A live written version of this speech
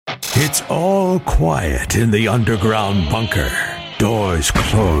It's all quiet in the underground bunker. Doors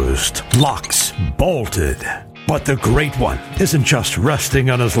closed, locks bolted. But the Great One isn't just resting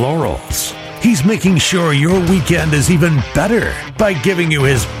on his laurels. He's making sure your weekend is even better by giving you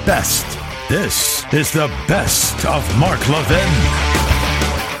his best. This is the best of Mark Levin.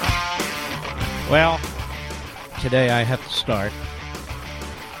 Well, today I have to start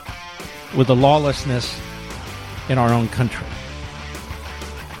with the lawlessness in our own country.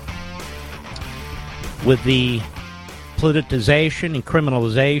 With the politicization and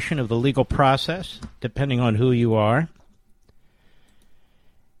criminalization of the legal process, depending on who you are.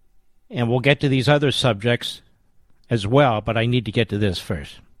 And we'll get to these other subjects as well, but I need to get to this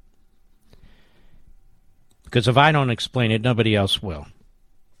first. Because if I don't explain it, nobody else will.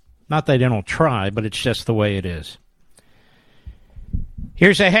 Not that they don't try, but it's just the way it is.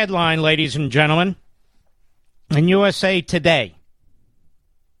 Here's a headline, ladies and gentlemen. In USA Today,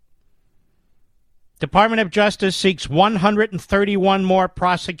 Department of Justice seeks 131 more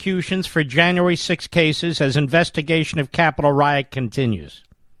prosecutions for January 6 cases as investigation of Capitol riot continues.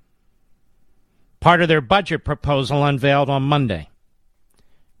 Part of their budget proposal unveiled on Monday,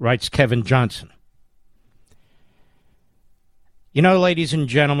 writes Kevin Johnson. You know, ladies and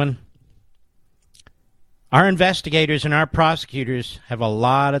gentlemen, our investigators and our prosecutors have a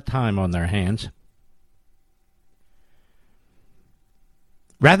lot of time on their hands.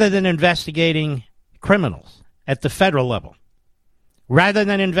 Rather than investigating criminals at the federal level, rather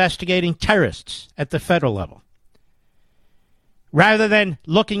than investigating terrorists at the federal level, rather than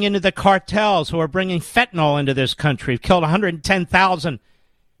looking into the cartels who are bringing fentanyl into this country, killed 110,000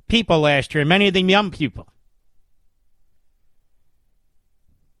 people last year, many of them young people,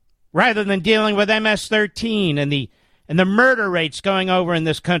 rather than dealing with MS-13 and the murder rates going over in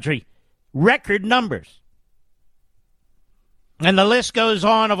this country, record numbers. And the list goes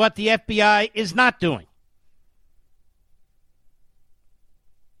on of what the FBI is not doing.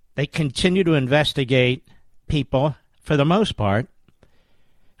 They continue to investigate people, for the most part,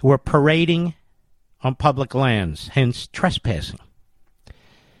 who are parading on public lands, hence trespassing,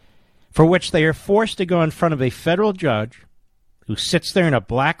 for which they are forced to go in front of a federal judge who sits there in a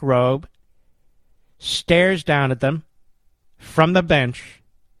black robe, stares down at them from the bench,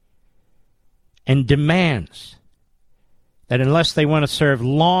 and demands that unless they want to serve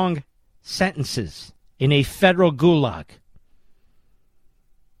long sentences in a federal gulag,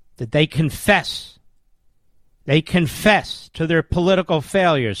 that they confess to their political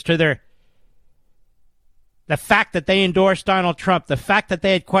failures, to the fact that they endorsed Donald Trump, the fact that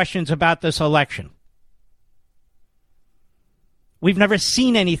they had questions about this election. We've never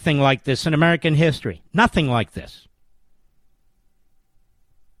seen anything like this in American history. Nothing like this.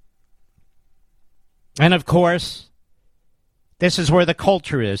 And of course, this is where the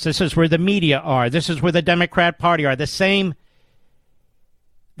culture is. This is where the media are. This is where the Democrat Party are. The same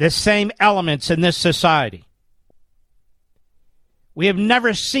elements in this society. We have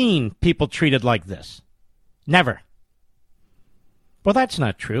never seen people treated like this. Never. Well, that's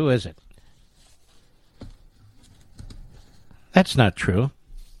not true, is it? That's not true.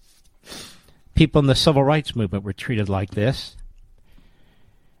 People in the civil rights movement were treated like this.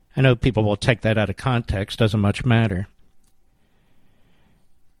 I know people will take that out of context. Doesn't much matter.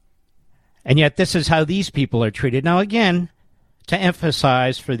 And yet this is how these people are treated. Now, again, to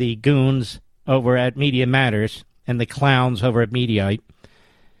emphasize for the goons over at Media Matters and the clowns over at Mediaite,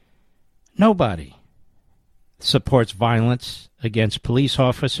 nobody supports violence against police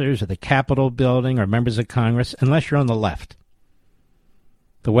officers or the Capitol building or members of Congress unless you're on the left.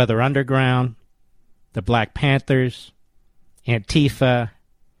 The Weather Underground, the Black Panthers, Antifa,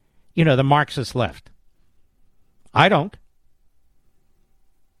 the Marxist left. I don't.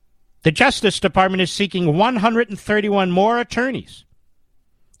 The Justice Department is seeking 131 more attorneys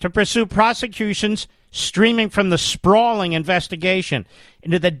to pursue prosecutions streaming from the sprawling investigation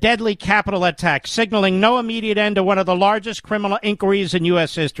into the deadly Capitol attack, signaling no immediate end to one of the largest criminal inquiries in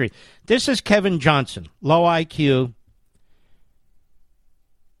U.S. history. This is Kevin Johnson, low IQ,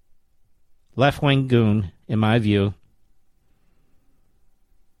 left-wing goon, in my view.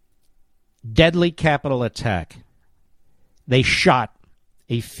 Deadly Capitol attack. They shot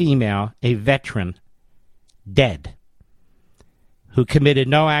a female, a veteran, dead, who committed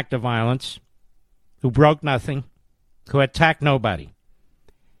no act of violence, who broke nothing, who attacked nobody.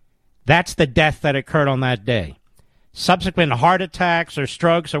 That's the death that occurred on that day. Subsequent heart attacks or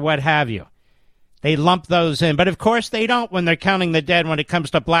strokes or what have you, they lump those in. But of course they don't when they're counting the dead when it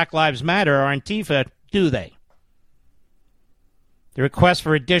comes to Black Lives Matter or Antifa, do they? The request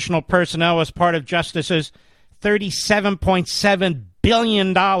for additional personnel was part of Justice's $37.7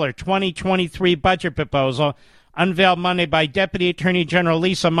 billion 2023 budget proposal unveiled Monday by Deputy Attorney General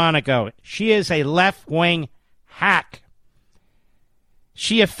Lisa Monaco. She is a left-wing hack.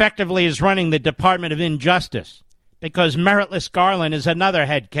 She effectively is running the Department of Injustice because Meritless Garland is another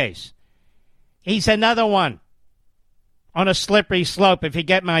head case. He's another one on a slippery slope, if you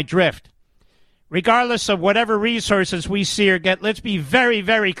get my drift. Regardless of whatever resources we see or get, let's be very,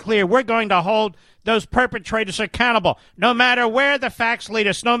 very clear. We're going to hold those perpetrators accountable, no matter where the facts lead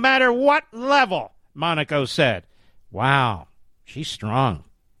us, no matter what level, Monaco said. Wow, she's strong.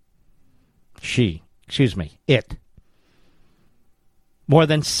 It. More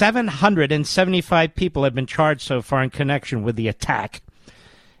than 775 people have been charged so far in connection with the attack.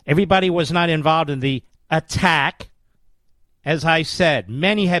 Everybody was not involved in the attack. As I said,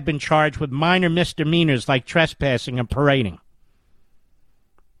 many have been charged with minor misdemeanors like trespassing and parading.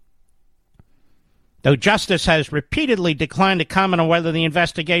 Though justice has repeatedly declined to comment on whether the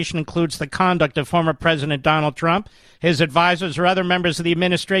investigation includes the conduct of former President Donald Trump, his advisors, or other members of the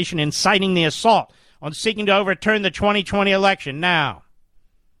administration inciting the assault on seeking to overturn the 2020 election. Now,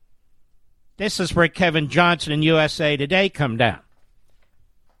 this is where Kevin Johnson and USA Today come down.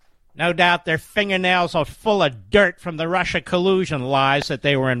 No doubt their fingernails are full of dirt from the Russia collusion lies that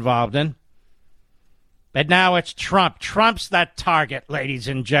they were involved in. But now it's Trump. Trump's the target, ladies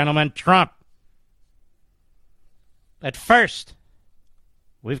and gentlemen. Trump. But first,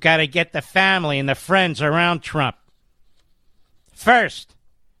 we've got to get the family and the friends around Trump. First,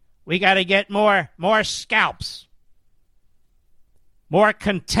 we got to get more scalps. More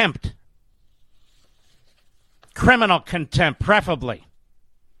contempt. Criminal contempt, preferably.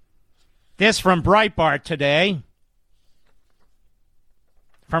 This from Breitbart today,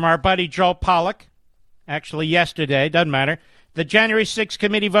 from our buddy Joe Pollak, actually yesterday, doesn't matter. The January 6th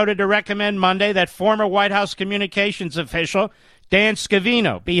committee voted to recommend Monday that former White House communications official Dan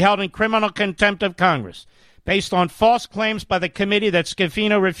Scavino be held in criminal contempt of Congress based on false claims by the committee that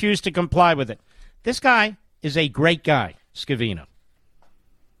Scavino refused to comply with it. This guy is a great guy, Scavino.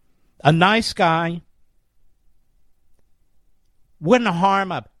 A nice guy. Wouldn't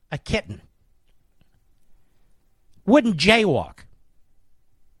harm a kitten. Wouldn't jaywalk.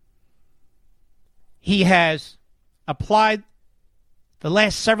 He has applied the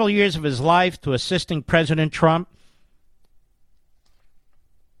last several years of his life to assisting President Trump.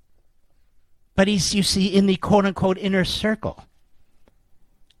 But he's, you see, in the quote-unquote inner circle.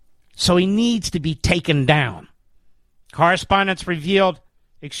 So he needs to be taken down. Correspondence reviewed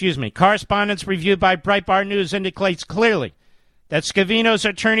by Breitbart News indicates clearly that Scavino's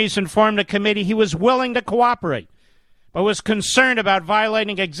attorneys informed the committee he was willing to cooperate, but was concerned about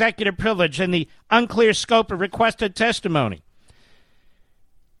violating executive privilege and the unclear scope of requested testimony.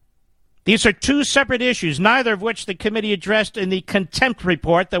 These are two separate issues, neither of which the committee addressed in the contempt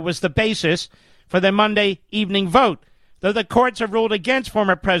report that was the basis for the Monday evening vote. Though the courts have ruled against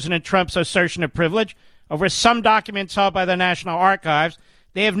former President Trump's assertion of privilege over some documents held by the National Archives,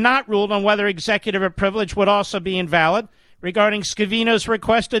 they have not ruled on whether executive privilege would also be invalid regarding Scavino's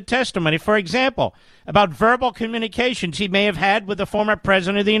requested testimony, for example, about verbal communications he may have had with the former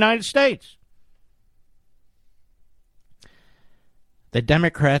President of the United States. The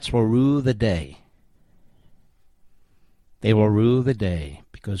Democrats will rue the day. They will rue the day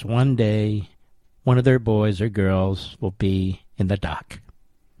because one day one of their boys or girls will be in the dock.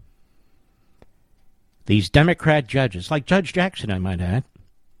 These Democrat judges, like Judge Jackson, I might add,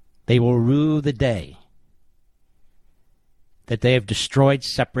 they will rue the day that they have destroyed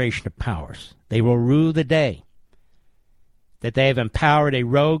separation of powers. They will rue the day that they have empowered a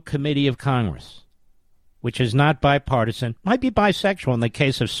rogue committee of Congress, which is not bipartisan. Might be bisexual in the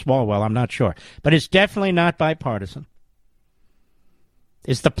case of Swalwell, I'm not sure. But it's definitely not bipartisan.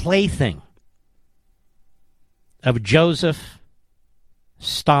 It's the plaything of Joseph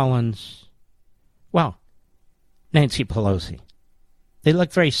Stalin's, Nancy Pelosi. They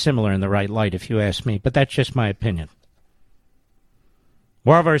look very similar in the right light, if you ask me, but that's just my opinion.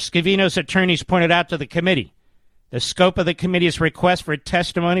 Moreover, Scavino's attorneys pointed out to the committee the scope of the committee's request for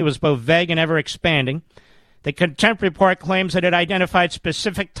testimony was both vague and ever-expanding. The contempt report claims that it identified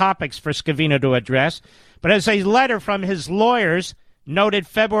specific topics for Scavino to address, but as a letter from his lawyers noted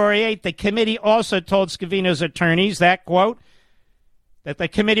February 8th, the committee also told Scavino's attorneys that, quote, that the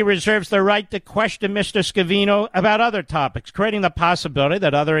committee reserves the right to question Mr. Scavino about other topics, creating the possibility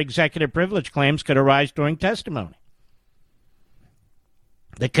that other executive privilege claims could arise during testimony.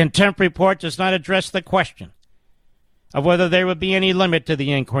 The contempt report does not address the question of whether there would be any limit to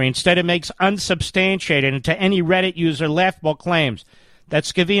the inquiry. Instead, it makes unsubstantiated and to any Reddit user laughable claims that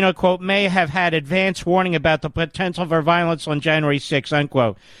Scavino, quote, may have had advance warning about the potential for violence on January 6,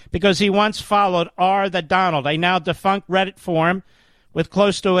 unquote, because he once followed R. the Donald, a now defunct Reddit forum with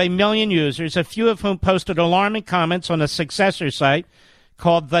close to 1 million users, a few of whom posted alarming comments on a successor site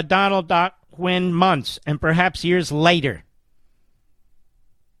called thedonald.win months and perhaps years later.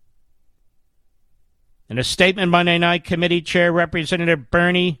 In a statement Monday night, committee chair Representative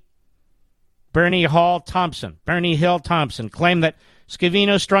Bernie Hill Thompson claimed that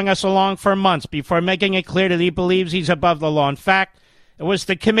Scavino strung us along for months before making it clear that he believes he's above the law. In fact, it was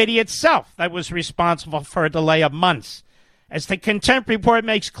the committee itself that was responsible for a delay of months. As the contempt report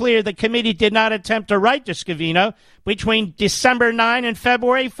makes clear, the committee did not attempt to write to Scavino between December 9 and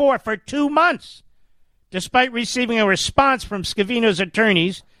February 4 for 2 months, despite receiving a response from Scavino's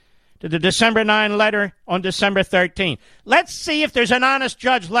attorneys to the December 9 letter on December 13. Let's see if there's an honest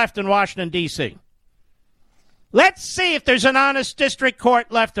judge left in Washington, D.C. Let's see if there's an honest district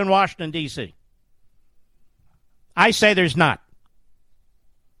court left in Washington, D.C. I say there's not.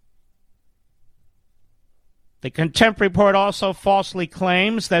 The contempt report also falsely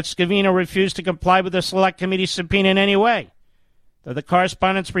claims that Scavino refused to comply with the Select Committee subpoena in any way, though the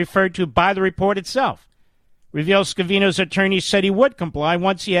correspondence referred to by the report itself reveals Scavino's attorney said he would comply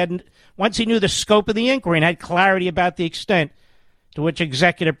once he knew the scope of the inquiry and had clarity about the extent to which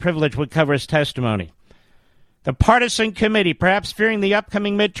executive privilege would cover his testimony. The partisan committee, perhaps fearing the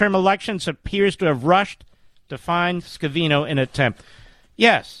upcoming midterm elections, appears to have rushed to find Scavino in attempt.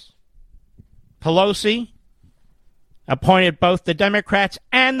 Yes, Pelosi appointed both the Democrats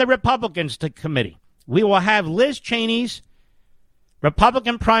and the Republicans to committee. We will have Liz Cheney's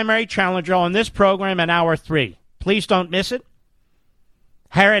Republican primary challenger on this program in hour 3. Please don't miss it.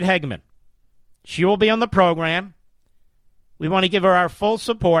 Harriet Hageman. She will be on the program. We want to give her our full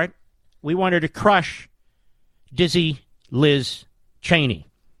support. We want her to crush dizzy Liz Cheney.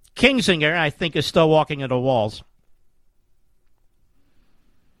 Kinzinger, I think, is still walking into walls.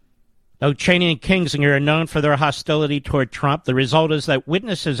 Though Cheney and Kinzinger are known for their hostility toward Trump, the result is that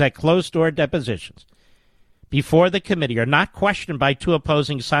witnesses at closed-door depositions before the committee are not questioned by two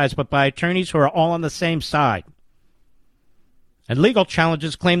opposing sides, but by attorneys who are all on the same side. And legal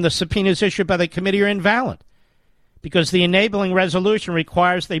challenges claim the subpoenas issued by the committee are invalid because the enabling resolution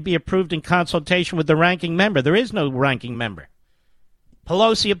requires they be approved in consultation with the ranking member. There is no ranking member.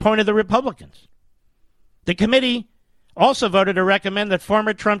 Pelosi appointed the Republicans. The committee also voted to recommend that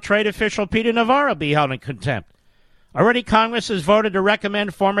former Trump trade official Peter Navarro be held in contempt. Already Congress has voted to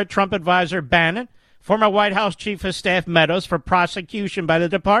recommend former Trump advisor Bannon, former White House Chief of Staff Meadows, for prosecution by the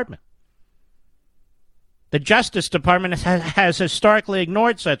department. The Justice Department has historically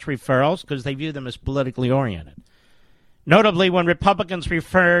ignored such referrals because they view them as politically oriented. Notably, when Republicans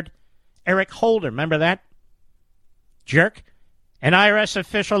referred Eric Holder, remember that jerk, and IRS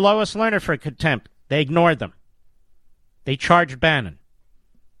official Lois Lerner for contempt, they ignored them. They charged Bannon.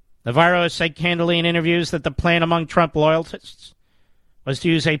 Navarro has said candidly in interviews that the plan among Trump loyalists was to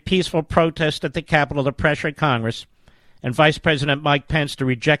use a peaceful protest at the Capitol to pressure Congress and Vice President Mike Pence to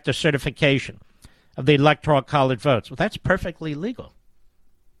reject the certification of the Electoral College votes. Well, that's perfectly legal.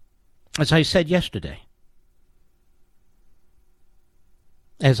 As I said yesterday.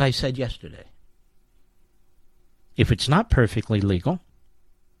 If it's not perfectly legal,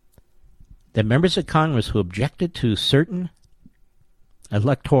 then members of Congress who objected to certain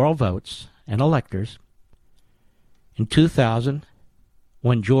electoral votes and electors in 2000,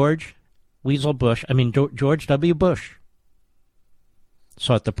 when George W. Bush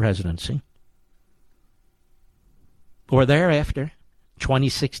sought the presidency, or thereafter,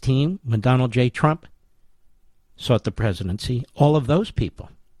 2016, when Donald J. Trump sought the presidency, all of those people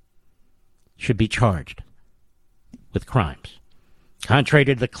should be charged with crimes. Contrary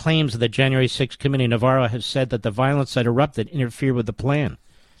to the claims of the January 6th committee, Navarro has said that the violence that erupted interfered with the plan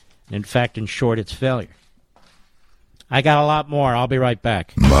and, in fact, ensured its failure. I got a lot more. I'll be right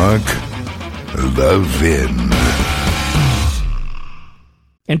back. Mark Levin.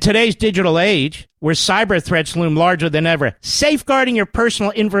 In today's digital age, where cyber threats loom larger than ever, safeguarding your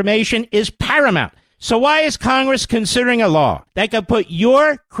personal information is paramount. So why is Congress considering a law that could put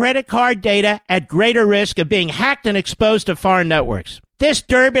your credit card data at greater risk of being hacked and exposed to foreign networks? This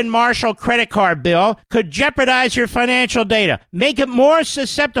Durbin-Marshall credit card bill could jeopardize your financial data, make it more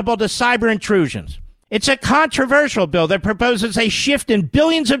susceptible to cyber intrusions. It's a controversial bill that proposes a shift in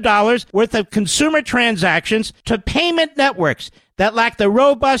billions of dollars worth of consumer transactions to payment networks that lack the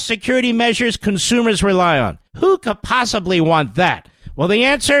robust security measures consumers rely on. Who could possibly want that? Well, the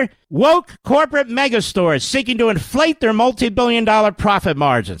answer? Woke corporate megastores seeking to inflate their multi-billion-dollar profit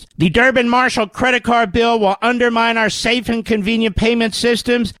margins. The Durbin-Marshall credit card bill will undermine our safe and convenient payment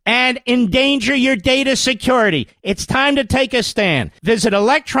systems and endanger your data security. It's time to take a stand. Visit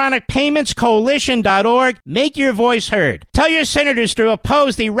electronicpaymentscoalition.org. Make your voice heard. Tell your senators to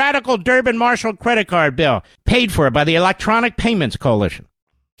oppose the radical Durbin-Marshall credit card bill, paid for by the Electronic Payments Coalition.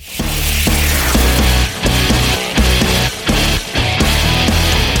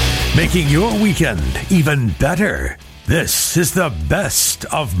 Making your weekend even better. This is the best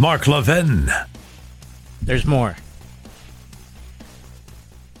of Mark Levin. There's more.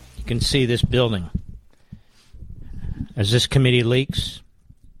 You can see this building. As this committee leaks,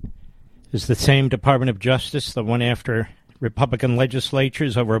 is the same Department of Justice that went after Republican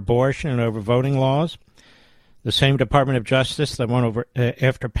legislatures over abortion and over voting laws. The same Department of Justice that went over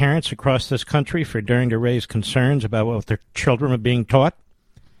after parents across this country for daring to raise concerns about what their children are being taught.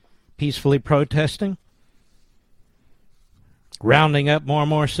 Peacefully protesting, rounding up more and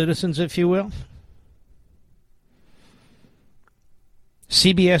more citizens, if you will.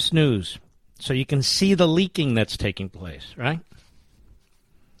 CBS News, so you can see the leaking that's taking place, right?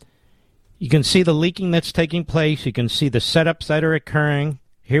 You can see the leaking that's taking place. You can see the setups that are occurring.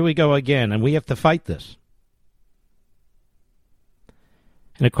 Here we go again, and we have to fight this.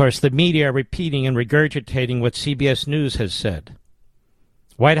 And, of course, the media are repeating and regurgitating what CBS News has said.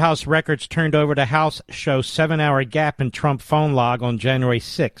 White House records turned over to House show 7-hour gap in Trump phone log on January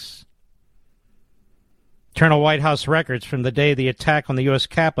 6. Internal White House records from the day of the attack on the U.S.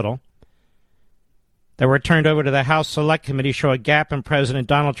 Capitol that were turned over to the House Select Committee show a gap in President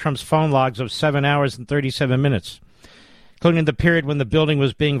Donald Trump's phone logs of 7 hours and 37 minutes, including the period when the building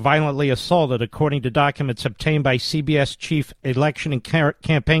was being violently assaulted, according to documents obtained by CBS Chief Election and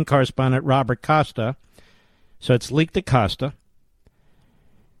Campaign Correspondent Robert Costa. So it's leaked to Costa.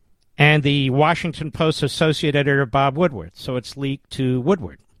 And the Washington Post associate editor Bob Woodward. So it's leaked to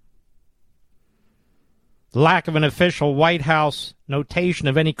Woodward. The lack of an official White House notation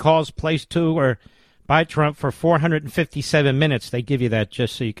of any calls placed to or by Trump for 457 minutes. They give you that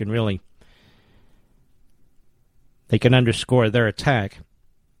just so you can really, they can underscore their attack.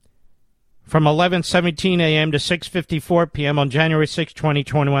 From 11:17 a.m. to 6:54 p.m. on January 6,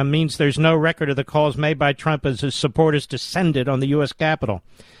 2021 means there's no record of the calls made by Trump as his supporters descended on the U.S. Capitol,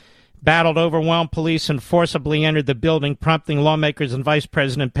 battled overwhelmed police, and forcibly entered the building, prompting lawmakers and Vice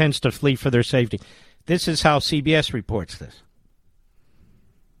President Pence to flee for their safety. This is how CBS reports this.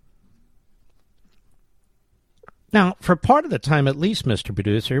 Now, for part of the time, at least, Mr.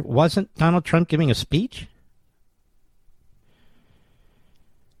 Producer, wasn't Donald Trump giving a speech?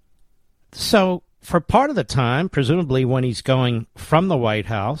 So, for part of the time, presumably when he's going from the White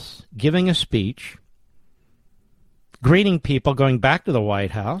House, giving a speech, greeting people, going back to the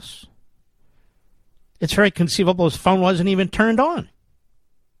White House, it's very conceivable his phone wasn't even turned on.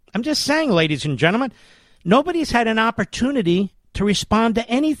 I'm just saying, ladies and gentlemen, nobody's had an opportunity to respond to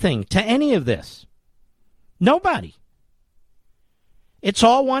anything, to any of this. Nobody. It's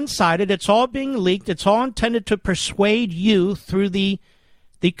all one-sided. It's all being leaked. It's all intended to persuade you through the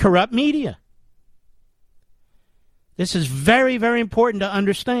corrupt media. This is very, very important to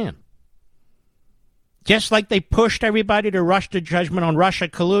understand. Just like they pushed everybody to rush to judgment on Russia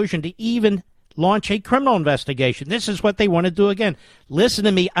collusion to even launch a criminal investigation. This is what they want to do again. Listen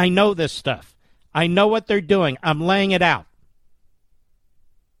to me. I know this stuff. I know what they're doing. I'm laying it out.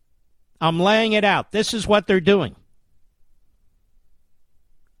 I'm laying it out. This is what they're doing.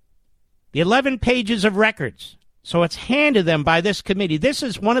 The 11 pages of records. So it's handed them by this committee. This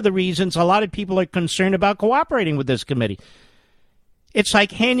is one of the reasons a lot of people are concerned about cooperating with this committee. It's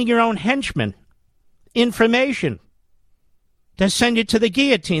like handing your own henchmen information to send you to the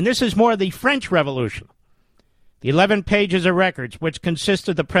guillotine. This is more of the French Revolution. The 11 pages of records, which consist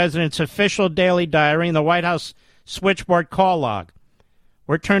of the president's official daily diary and the White House switchboard call log,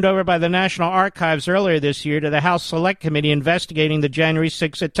 were turned over by the National Archives earlier this year to the House Select Committee investigating the January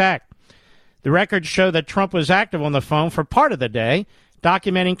 6 attack. The records show that Trump was active on the phone for part of the day,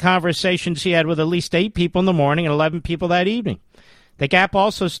 documenting conversations he had with at least 8 people in the morning and 11 people that evening. The gap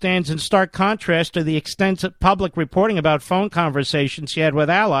also stands in stark contrast to the extensive public reporting about phone conversations he had with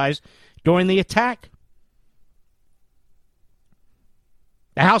allies during the attack.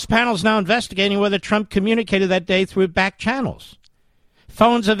 The House panel is now investigating whether Trump communicated that day through back channels.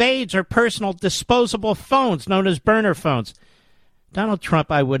 Phones of aides are personal disposable phones known as burner phones. Donald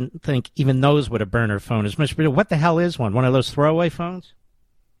Trump, I wouldn't think, even knows what a burner phone is. What the hell is one? One of those throwaway phones?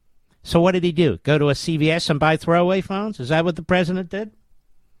 So what did he do? Go to a CVS and buy throwaway phones? Is that what the president did?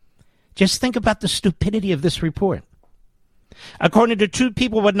 Just think about the stupidity of this report. According to two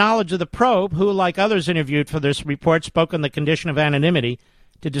people with knowledge of the probe, who, like others interviewed for this report, spoke on the condition of anonymity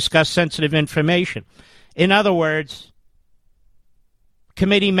to discuss sensitive information. In other words,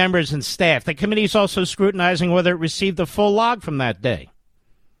 committee members and staff. The committee is also scrutinizing whether it received the full log from that day.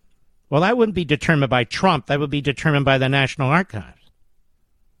 Well, that wouldn't be determined by Trump. That would be determined by the National Archives.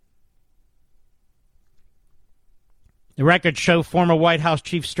 The records show former White House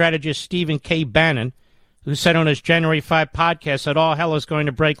chief strategist Stephen K. Bannon, who said on his January 5 podcast that all hell is going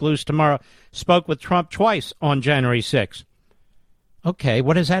to break loose tomorrow, spoke with Trump twice on January 6. Okay,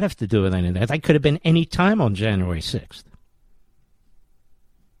 what does that have to do with anything? That could have been any time on January 6th.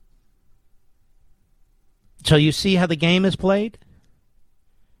 So you see how the game is played?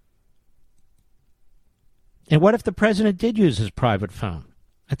 And what if the president did use his private phone?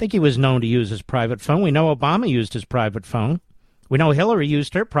 I think he was known to use his private phone. We know Obama used his private phone. We know Hillary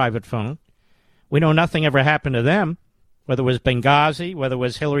used her private phone. We know nothing ever happened to them, whether it was Benghazi, whether it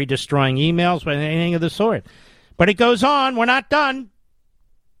was Hillary destroying emails, whether anything of the sort. But it goes on. We're not done.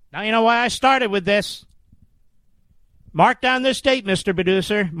 Now you know why I started with this. Mark down this date, Mr.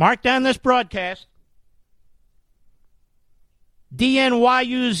 Producer. Mark down this broadcast.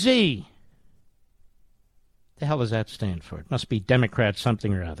 DNYUZ. The hell does that stand for? It must be Democrat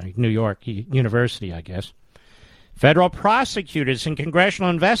something or other. New York University, I guess. Federal prosecutors and congressional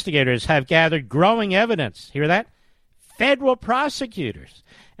investigators have gathered growing evidence. Hear that? Federal prosecutors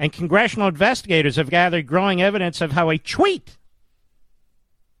and congressional investigators have gathered growing evidence of how a tweet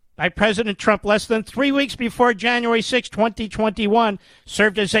by President Trump less than 3 weeks before January 6, 2021,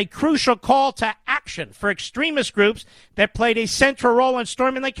 served as a crucial call to action for extremist groups that played a central role in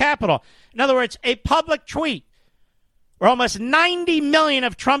storming the Capitol. In other words, a public tweet where almost 90 million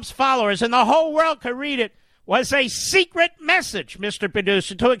of Trump's followers and the whole world could read it was a secret message, Mr.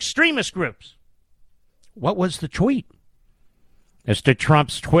 Producer, to extremist groups. What was the tweet? Mr.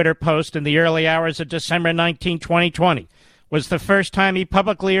 Trump's Twitter post in the early hours of December 19, 2020 was the first time he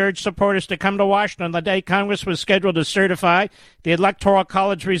publicly urged supporters to come to Washington on the day Congress was scheduled to certify the Electoral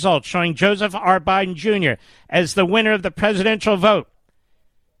College results, showing Joseph R. Biden Jr. as the winner of the presidential vote.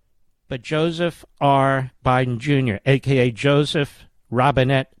 But Joseph R. Biden Jr., a.k.a. Joseph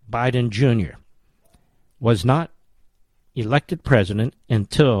Robinette Biden Jr., was not elected president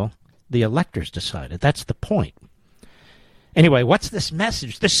until the electors decided. That's the point. Anyway, what's this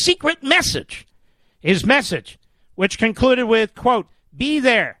message? The secret message. His message, which concluded with, quote, "Be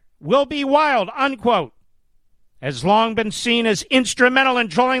there, will be wild," unquote, has long been seen as instrumental in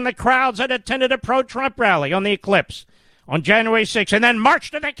drawing the crowds that attended a pro-Trump rally on the Eclipse on January 6th and then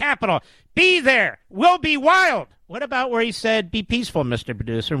marched to the Capitol. Be there, will be wild. What about where he said, "Be peaceful, Mr.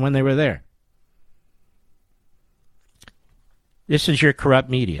 Producer," when they were there? This is your corrupt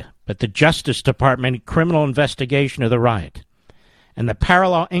media, but the Justice Department criminal investigation of the riot and the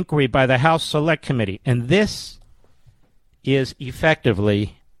parallel inquiry by the House Select Committee, and this is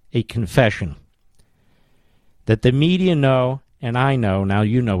effectively a confession that the media know, and I know, now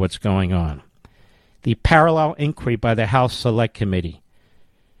you know what's going on. The parallel inquiry by the House Select Committee.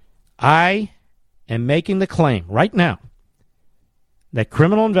 I am making the claim right now that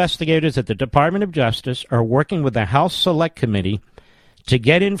criminal investigators at the Department of Justice are working with the House Select Committee to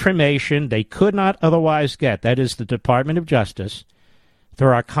get information they could not otherwise get, that is the Department of Justice, through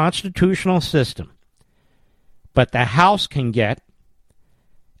our constitutional system. But the House can get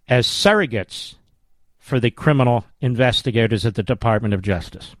as surrogates for the criminal investigators at the Department of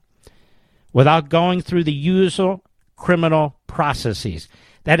Justice without going through the usual criminal processes.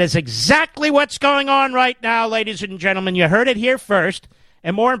 That is exactly what's going on right now, ladies and gentlemen. You heard it here first,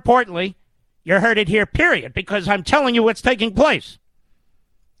 and more importantly, you heard it here, period, because I'm telling you what's taking place.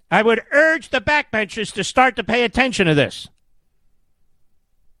 I would urge the backbenchers to start to pay attention to this.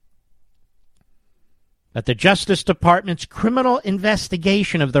 That the Justice Department's criminal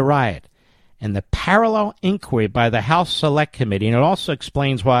investigation of the riot and the parallel inquiry by the House Select Committee, and it also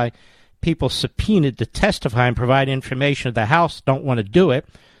explains why people subpoenaed to testify and provide information of the House don't want to do it,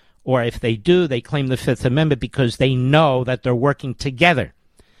 or if they do, they claim the Fifth Amendment because they know that they're working together,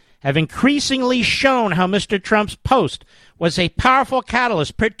 have increasingly shown how Mr. Trump's post was a powerful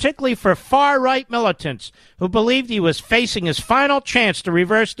catalyst, particularly for far-right militants who believed he was facing his final chance to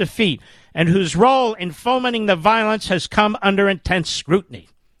reverse defeat and whose role in fomenting the violence has come under intense scrutiny.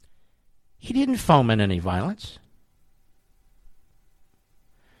 He didn't foment any violence.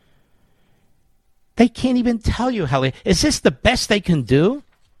 They can't even tell you how. Is this the best they can do?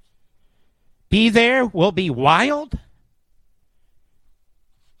 Be there, will be wild?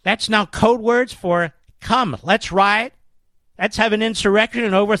 That's now code words for come, let's riot. Let's have an insurrection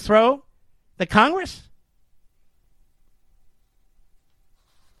and overthrow the Congress.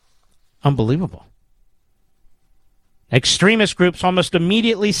 Unbelievable. Extremist groups almost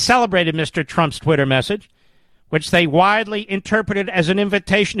immediately celebrated Mr. Trump's Twitter message, which they widely interpreted as an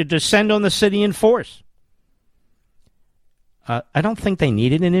invitation to descend on the city in force. I don't think they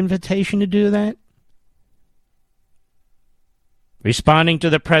needed an invitation to do that. Responding to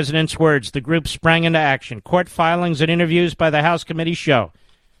the president's words, the group sprang into action. Court filings and interviews by the House committee show.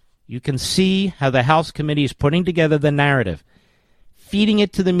 You can see how the House committee is putting together the narrative, feeding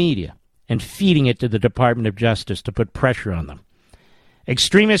it to the media, and feeding it to the Department of Justice to put pressure on them.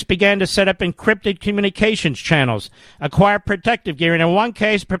 Extremists began to set up encrypted communications channels, acquire protective gear, and in one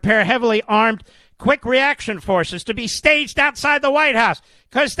case, prepare heavily armed quick reaction forces to be staged outside the White House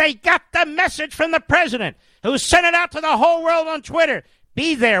because they got the message from the president, who sent it out to the whole world on Twitter.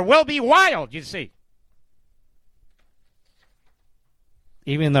 Be there. We'll be wild, you see.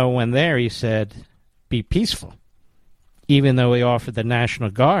 Even though when there he said, be peaceful. Even though he offered the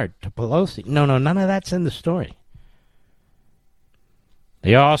National Guard to Pelosi. No, none of that's in the story.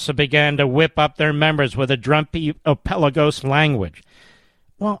 They also began to whip up their members with a drumpy Pelagos language.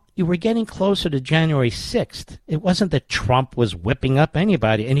 Well, you were getting closer to January 6th. It wasn't that Trump was whipping up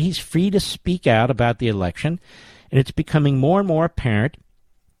anybody, and he's free to speak out about the election, and it's becoming more and more apparent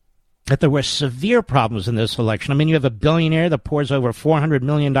that there were severe problems in this election. I mean, you have a billionaire that pours over $400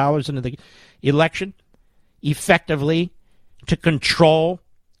 million into the election, effectively to control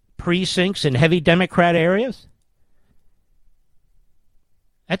precincts in heavy Democrat areas.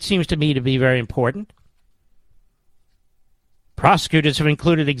 That seems to me to be very important. Prosecutors have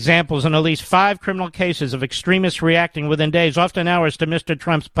included examples in at least 5 criminal cases of extremists reacting within days, often hours, to Mr.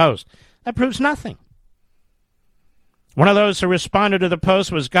 Trump's post. That proves nothing. One of those who responded to the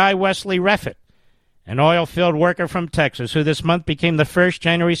post was Guy Wesley Reffitt, an oil field worker from Texas, who this month became the first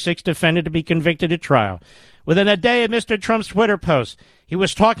January 6th defendant to be convicted at trial. Within a day of Mr. Trump's Twitter post, he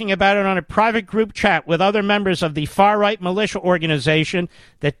was talking about it on a private group chat with other members of the far-right militia organization,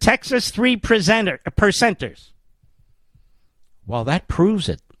 the Texas Three Percenters. Well, that proves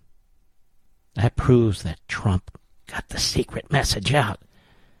it. That proves that Trump got the secret message out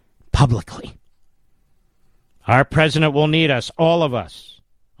publicly. Our president will need us, all of us.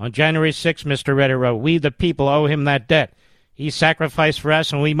 On January 6th, Mr. Redder wrote, we the people owe him that debt. He sacrificed for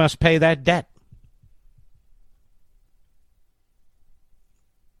us, and we must pay that debt.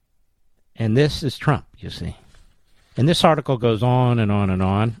 And this is Trump, you see. And this article goes on and on and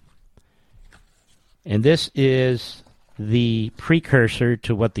on. And this is the precursor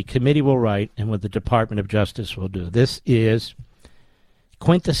to what the committee will write and what the Department of Justice will do. This is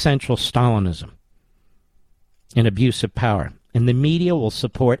quintessential Stalinism and abuse of power. And the media will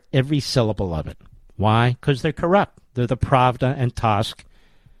support every syllable of it. Why? Because they're corrupt. They're the Pravda and Tusk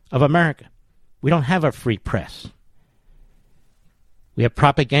of America. We don't have a free press. We have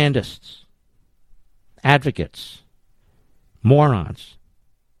propagandists, advocates, morons,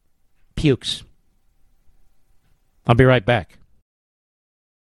 pukes. I'll be right back.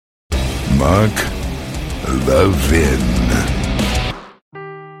 Mark Levin.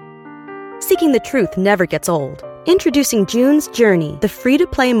 Seeking the truth never gets old. Introducing June's Journey, the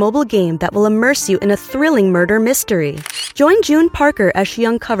free-to-play mobile game that will immerse you in a thrilling murder mystery. Join June Parker as she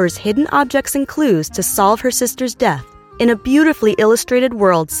uncovers hidden objects and clues to solve her sister's death in a beautifully illustrated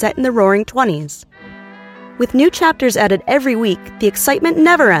world set in the Roaring '20s. With new chapters added every week, the excitement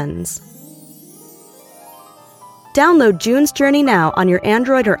never ends. Download June's Journey now on your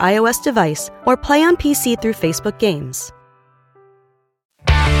Android or iOS device, or play on PC through Facebook Games.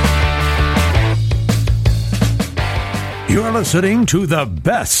 You're listening to the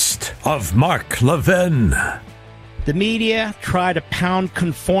best of Mark Levin. The media try to pound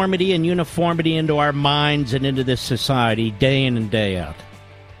conformity and uniformity into our minds and into this society day in and day out.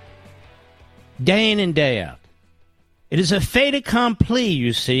 Day in and day out. It is a fait accompli,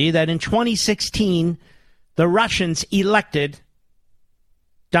 you see, that in 2016, the Russians elected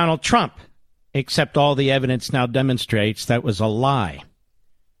Donald Trump, except all the evidence now demonstrates that was a lie.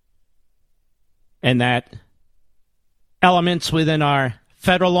 And that elements within our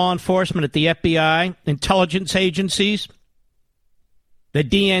federal law enforcement at the FBI, intelligence agencies, the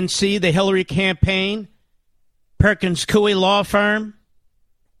DNC, the Hillary campaign, Perkins Coie law firm,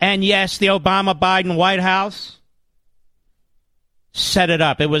 and yes, the Obama-Biden White House set it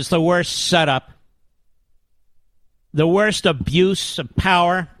up. It was the worst setup, the worst abuse of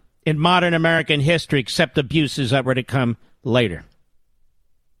power in modern American history, except abuses that were to come later.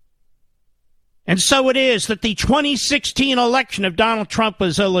 And so it is that the 2016 election of Donald Trump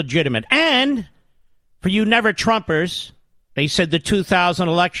was illegitimate. And for you never-Trumpers, they said the 2000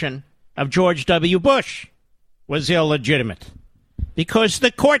 election of George W. Bush was illegitimate. because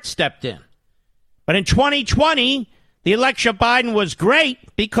the court stepped in. But in 2020, the election of Biden was great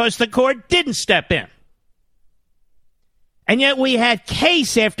because the court didn't step in. And yet we had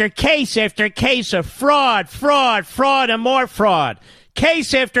case after case after case of fraud, and more fraud.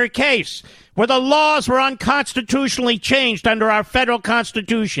 Case after case where the laws were unconstitutionally changed under our federal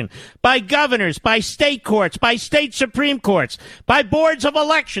constitution by governors, by state courts, by state supreme courts, by boards of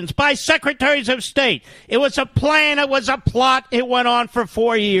elections, by secretaries of state. It was a plan. It was a plot. It went on for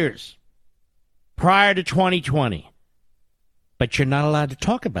 4 years prior to 2020. But you're not allowed to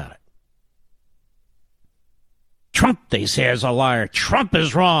talk about it. Trump, they say, is a liar. Trump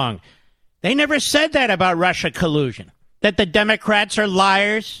is wrong. They never said that about Russia collusion, that the Democrats are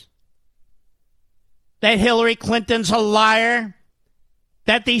liars, that Hillary Clinton's a liar,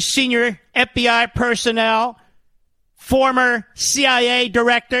 that these senior FBI personnel, former CIA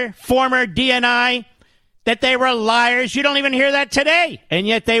director, former DNI, that they were liars. You don't even hear that today. And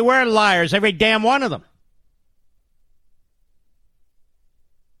yet they were liars, every damn one of them.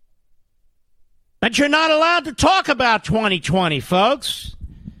 But you're not allowed to talk about 2020, folks.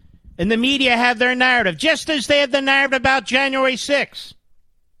 And the media have their narrative, just as they have the narrative about January 6th.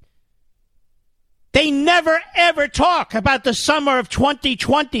 They never, ever talk about the summer of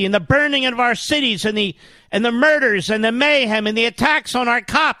 2020 and the burning of our cities and the murders and the mayhem and the attacks on our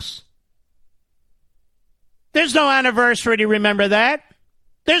cops. There's no anniversary to remember that.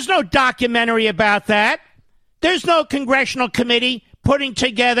 There's no documentary about that. There's no congressional committee putting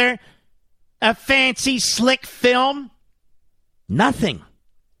together a fancy, slick film. Nothing.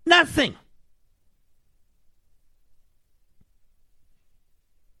 Nothing.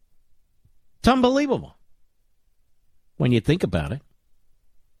 It's unbelievable when you think about it.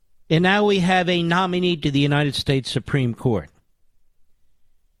 And now we have a nominee to the United States Supreme Court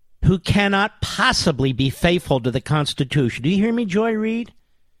who cannot possibly be faithful to the Constitution. Do you hear me, Joy Reid?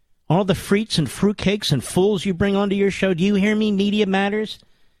 All the freaks and fruitcakes and fools you bring onto your show. Do you hear me, Media Matters?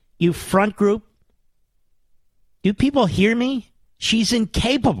 You front group? Do people hear me? She's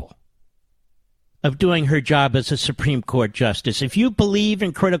incapable of doing her job as a Supreme Court justice. If you believe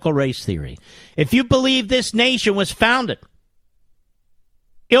in critical race theory, if you believe this nation was founded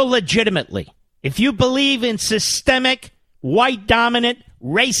illegitimately, if you believe in systemic white dominant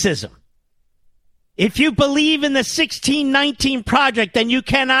racism, if you believe in the 1619 Project, then you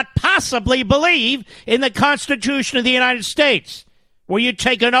cannot possibly believe in the Constitution of the United States, where you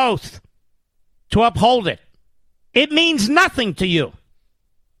take an oath to uphold it. It means nothing to you.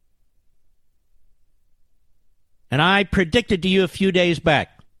 And I predicted to you a few days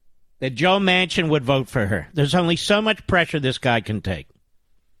back that Joe Manchin would vote for her. There's only so much pressure this guy can take.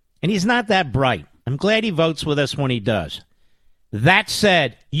 And he's not that bright. I'm glad he votes with us when he does. That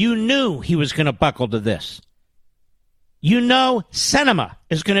said, you knew he was going to buckle to this. You know Sinema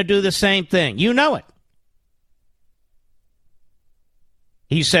is going to do the same thing. You know it.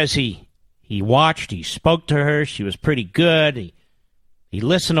 He says he watched, he spoke to her, she was pretty good, he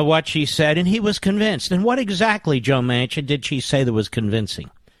listened to what she said, and he was convinced. And what exactly, Joe Manchin, did she say that was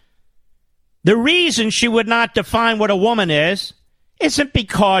convincing? The reason she would not define what a woman is isn't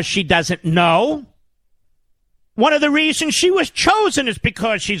because she doesn't know. One of the reasons she was chosen is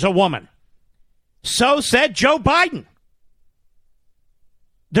because she's a woman. So said Joe Biden.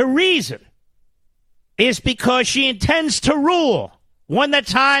 The reason is because she intends to rule when the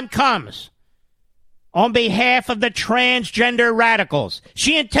time comes on behalf of the transgender radicals.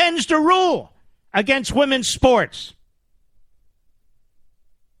 She intends to rule against women's sports.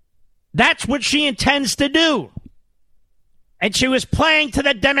 That's what she intends to do. And she was playing to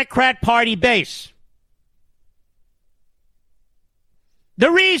the Democrat Party base.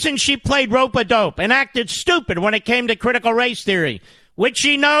 The reason she played rope-a-dope and acted stupid when it came to critical race theory, which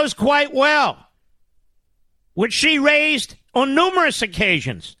she knows quite well, which she raised on numerous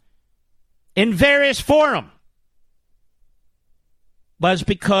occasions in various forums, was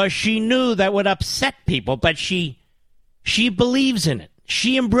because she knew that would upset people, but she believes in it.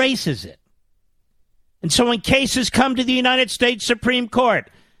 She embraces it. And so when cases come to the United States Supreme Court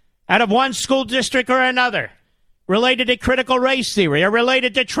out of one school district or another related to critical race theory or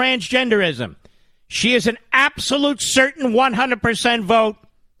related to transgenderism, she is an absolute certain 100% vote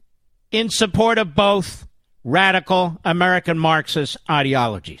in support of both radical American Marxist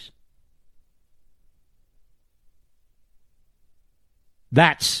ideologies.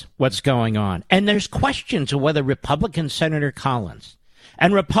 That's what's going on. And there's questions of whether Republican Senator Collins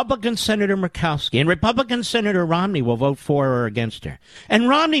and Republican Senator Murkowski and Republican Senator Romney will vote for or against her. And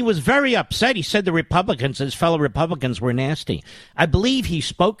Romney was very upset. He said the Republicans, his fellow Republicans, were nasty. I believe he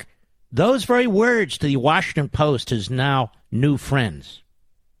spoke those very words to the Washington Post, his now new friends.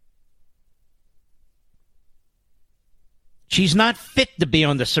 She's not fit to be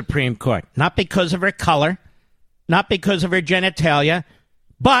on the Supreme Court, not because of her color, not because of her genitalia,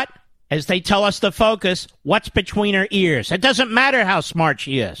 but, as they tell us to focus, what's between her ears. It doesn't matter how smart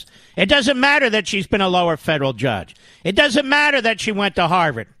she is. It doesn't matter that she's been a lower federal judge. It doesn't matter that she went to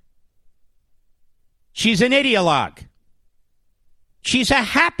Harvard. She's an ideologue. She's a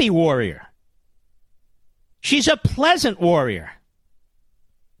happy warrior. She's a pleasant warrior.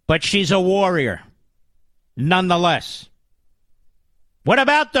 But she's a warrior, nonetheless. What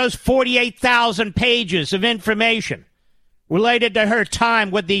about those 48,000 pages of information related to her time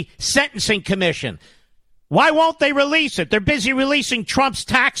with the Sentencing Commission? Why won't they release it? They're busy releasing Trump's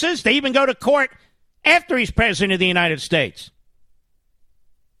taxes. They even go to court after he's president of the United States.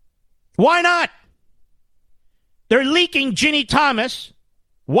 Why not? They're leaking Ginny Thomas,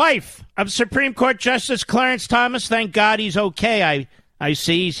 wife of Supreme Court Justice Clarence Thomas. Thank God he's okay. I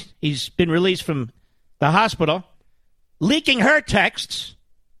see he's been released from the hospital. Leaking her texts.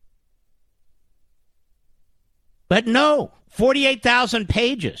 But no, 48,000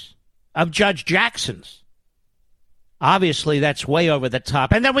 pages of Judge Jackson's. Obviously, that's way over the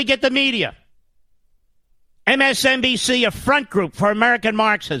top. And then we get the media. MSNBC, a front group for American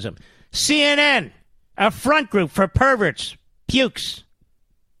Marxism. CNN, a front group for perverts, pukes,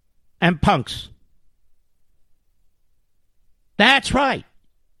 and punks. That's right.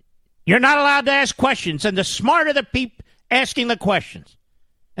 You're not allowed to ask questions, and the smarter the people asking the questions,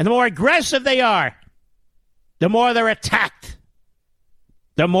 and the more aggressive they are, the more they're attacked.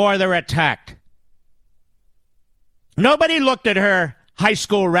 The more they're attacked. Nobody looked at her high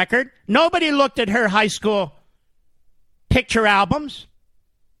school record. Nobody looked at her high school picture albums.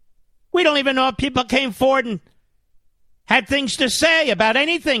 We don't even know if people came forward and had things to say about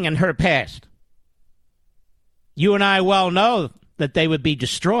anything in her past. You and I well know that they would be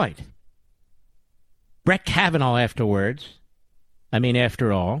destroyed. Brett Kavanaugh after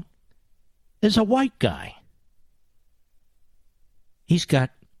all, is a white guy. He's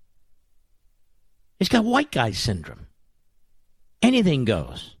got white guy syndrome. Anything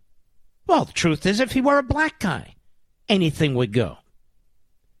goes. Well, the truth is, if he were a black guy, anything would go.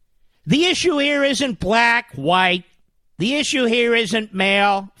 The issue here isn't black, white. The issue here isn't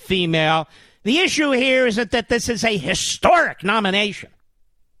male, female. The issue here isn't that this is a historic nomination.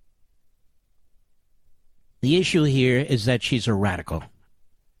 The issue here is that she's a radical.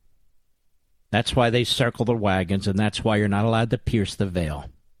 That's why they circle the wagons, and that's why you're not allowed to pierce the veil.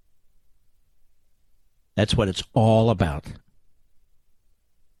 That's what it's all about.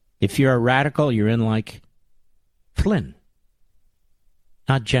 If you're a radical, you're in like Flynn.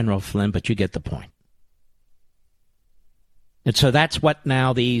 Not General Flynn, but you get the point. And so that's what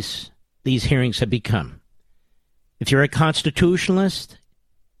now these hearings have become. If you're a constitutionalist,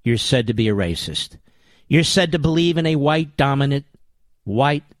 you're said to be a racist. You're said to believe in a white-dominant,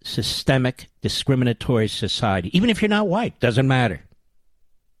 white, systemic, discriminatory society. Even if you're not white, doesn't matter.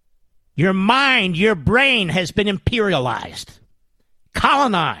 Your mind, your brain has been imperialized,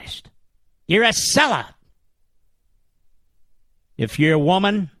 colonized. You're a sellout. If you're a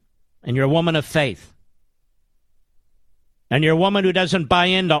woman, and you're a woman of faith, and you're a woman who doesn't buy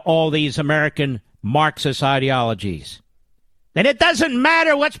into all these American Marxist ideologies, then it doesn't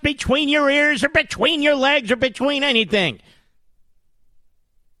matter what's between your ears or between your legs or between anything.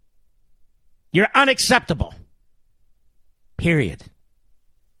 You're unacceptable. Period.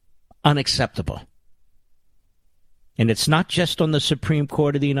 Unacceptable. And it's not just on the Supreme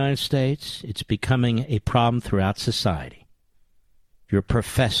Court of the United States. It's becoming a problem throughout society. If you're a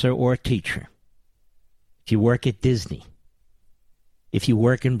professor or a teacher, if you work at Disney, if you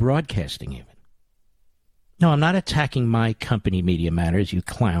work in broadcasting even. No, I'm not attacking my company, Media Matters, you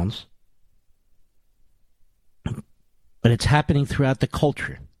clowns. But it's happening throughout the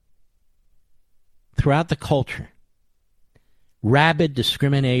culture. Throughout the culture. Rabid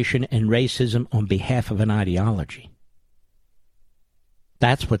discrimination and racism on behalf of an ideology.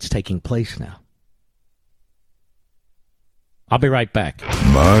 That's what's taking place now. I'll be right back.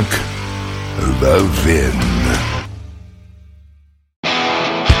 Mark Levin.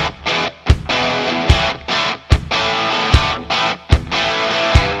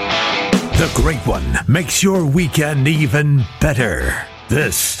 The Great One makes your weekend even better.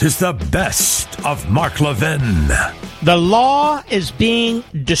 This is the best of Mark Levin. The law is being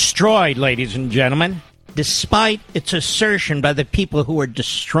destroyed, ladies and gentlemen, despite its assertion by the people who are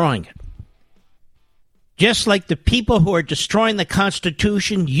destroying it. Just like the people who are destroying the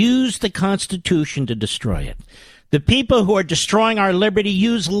Constitution use the Constitution to destroy it. The people who are destroying our liberty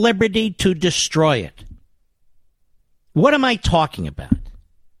use liberty to destroy it. What am I talking about?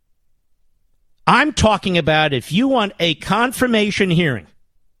 I'm talking about if you want a confirmation hearing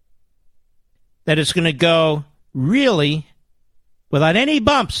that is going to go really without any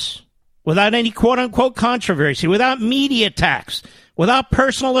bumps, without any quote-unquote controversy, without media attacks, without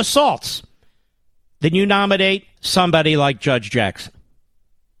personal assaults, then you nominate somebody like Judge Jackson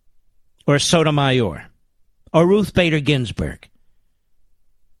or Sotomayor or Ruth Bader Ginsburg.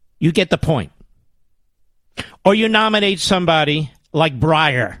 You get the point. Or you nominate somebody like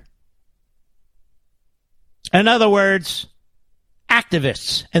Breyer. In other words,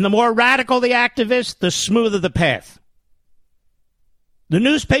 activists. And the more radical the activist, the smoother the path. The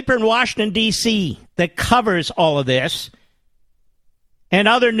newspaper in Washington, D.C. that covers all of this, and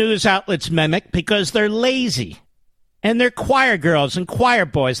other news outlets mimic because they're lazy. And they're choir girls and choir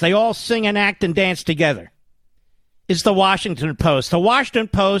boys. They all sing and act and dance together. Is the Washington Post. The Washington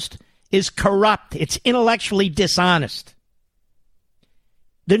Post is corrupt. It's intellectually dishonest.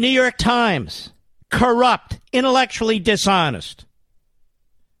 The New York Times, corrupt, intellectually dishonest.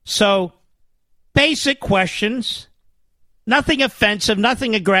 So, basic questions, nothing offensive,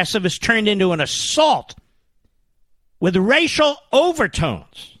 nothing aggressive, is turned into an assault with racial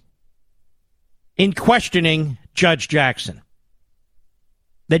overtones in questioning Judge Jackson.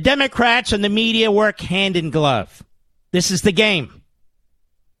 The Democrats and the media work hand in glove. This is the game.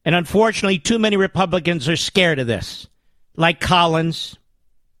 And unfortunately, too many Republicans are scared of this. Like Collins,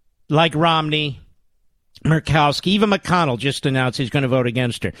 like Romney, Murkowski, even McConnell just announced he's going to vote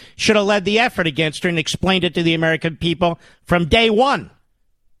against her. Should have led the effort against her and explained it to the American people from day one.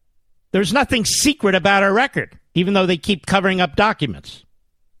 There's nothing secret about her record, even though they keep covering up documents.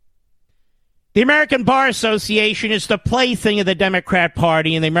 The American Bar Association is the plaything of the Democrat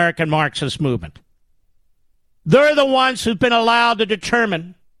Party and the American Marxist movement. They're the ones who've been allowed to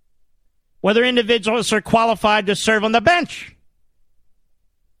determine whether individuals are qualified to serve on the bench.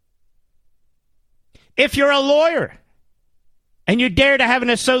 If you're a lawyer and you dare to have an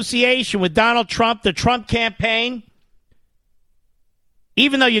association with Donald Trump, the Trump campaign,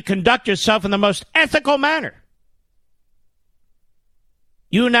 even though you conduct yourself in the most ethical manner,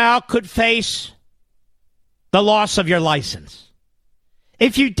 you now could face the loss of your license.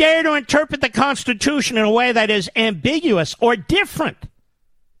 If you dare to interpret the Constitution in a way that is ambiguous or different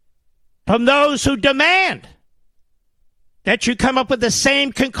from those who demand that you come up with the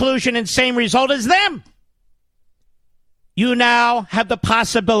same conclusion and same result as them, you now have the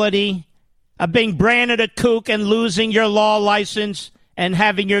possibility of being branded a kook and losing your law license and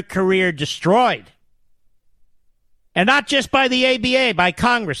having your career destroyed. And not just by the ABA, by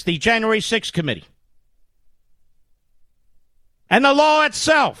Congress, the January 6th committee. And the law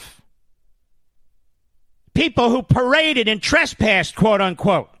itself. People who paraded and trespassed, quote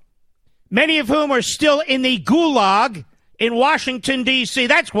unquote. Many of whom are still in the gulag in Washington, D.C.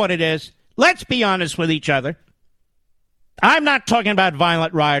 That's what it is. Let's be honest with each other. I'm not talking about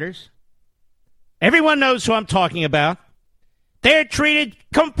violent rioters. Everyone knows who I'm talking about. They're treated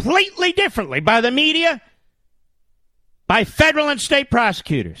completely differently by the media, by federal and state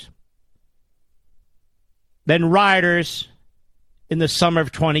prosecutors, than rioters in the summer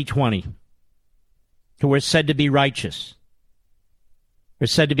of 2020 who were said to be righteous, were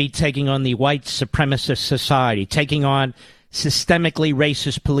said to be taking on the white supremacist society, taking on systemically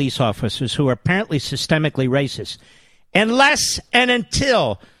racist police officers who are apparently systemically racist, unless and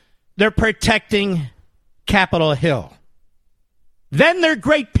until they're protecting Capitol Hill. Then they're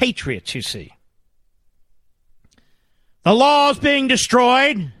great patriots, you see. The law is being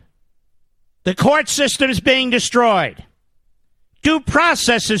destroyed. The court system is being destroyed. Due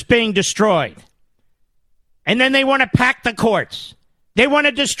process is being destroyed. And then they want to pack the courts. They want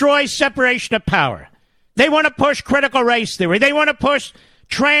to destroy separation of power. They want to push critical race theory. They want to push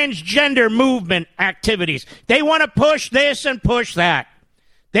transgender movement activities. They want to push this and push that.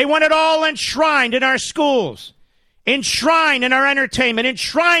 They want it all enshrined in our schools, enshrined in our entertainment,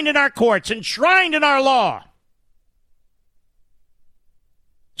 enshrined in our courts, enshrined in our law.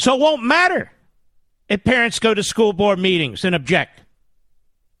 So it won't matter if parents go to school board meetings and object.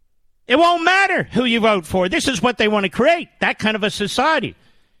 It won't matter who you vote for. This is what they want to create, that kind of a society.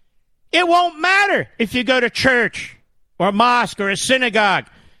 It won't matter if you go to church or a mosque or a synagogue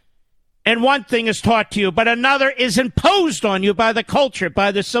and one thing is taught to you, but another is imposed on you by the culture,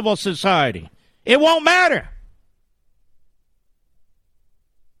 by the civil society. It won't matter.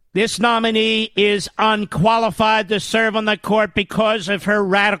 This nominee is unqualified to serve on the court because of her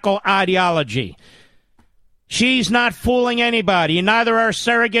radical ideology. She's not fooling anybody, and neither are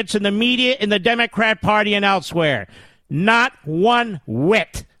surrogates in the media, in the Democrat Party, and elsewhere. Not one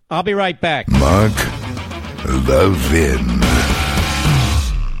whit. I'll be right back. Mark Levin.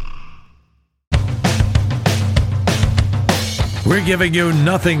 We're giving you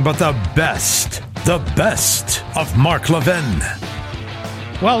nothing but the best of Mark Levin.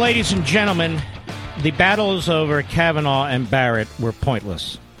 Well, ladies and gentlemen, the battles over Kavanaugh and Barrett were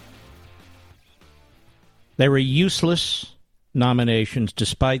pointless. They were useless nominations,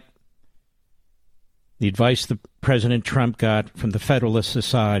 despite the advice that President Trump got from the Federalist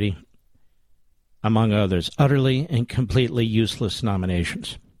Society, among others. Utterly and completely useless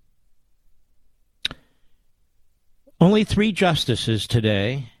nominations. Only 3 justices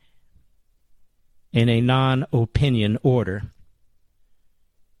today, in a non-opinion order,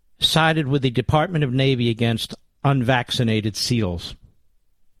 sided with the Department of Navy against unvaccinated SEALs,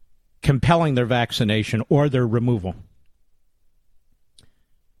 compelling their vaccination or their removal.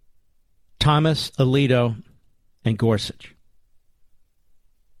 Thomas, Alito, and Gorsuch.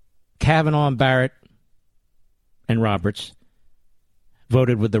 Kavanaugh and Barrett and Roberts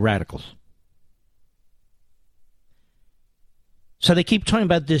voted with the radicals. So they keep talking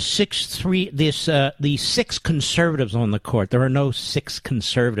about these 6 conservatives on the court. There are no 6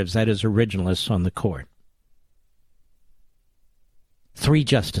 conservatives, that is, originalists on the court. 3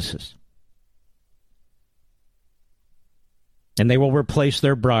 justices. And they will replace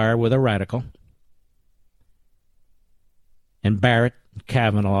their Breyer with a radical. And Barrett,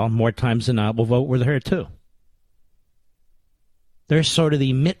 Kavanaugh, more times than not, will vote with her too. They're sort of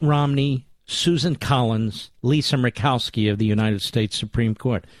the Mitt Romney, Susan Collins, Lisa Murkowski of the United States Supreme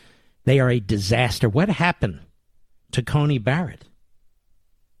Court. They are a disaster. What happened to Coney Barrett?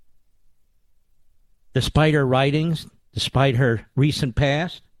 Despite her writings, despite her recent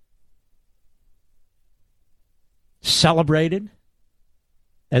past, celebrated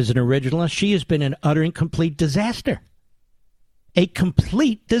as an originalist, she has been an utter and complete disaster. A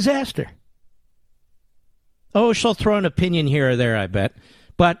complete disaster. Oh, she'll throw an opinion here or there, I bet.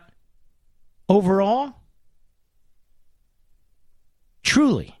 But overall,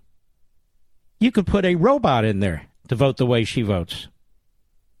 truly, you could put a robot in there to vote the way she votes.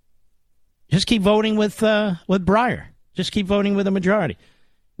 Just keep voting with Breyer. Just keep voting with a majority.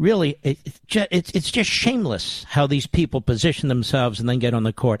 Really, it's just shameless how these people position themselves and then get on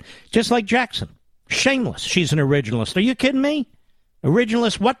the court. Just like Jackson. Shameless. She's an originalist. Are you kidding me?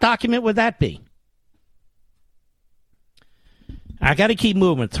 Originalist, what document would that be? I got to keep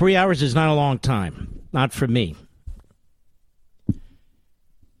moving. 3 hours is not a long time. Not for me.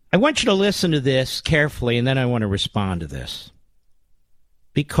 I want you to listen to this carefully, and then I want to respond to this.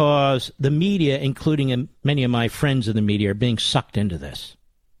 Because the media, including many of my friends in the media, are being sucked into this.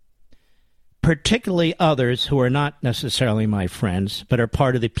 Particularly others who are not necessarily my friends, but are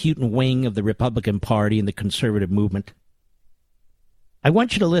part of the Putin wing of the Republican Party and the conservative movement. I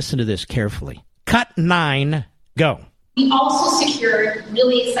want you to listen to this carefully. Cut 9, go. We also secured,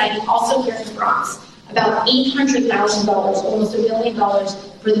 really exciting, also here in the Bronx, about $800,000, almost $1 million,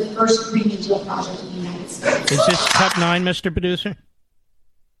 for the first Green New Deal project in the United States. Is this cut 9, Mr. Producer?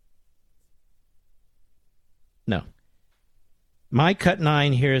 No. My cut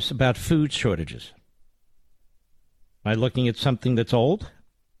 9 here is about food shortages. Am I looking at something that's old?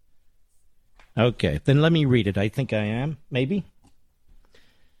 Okay, then let me read it. I think I am, maybe.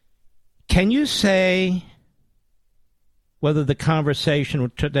 Can you say whether the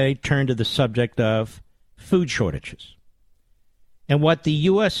conversation today turned to the subject of food shortages and what the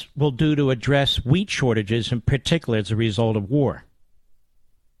U.S. will do to address wheat shortages in particular as a result of war?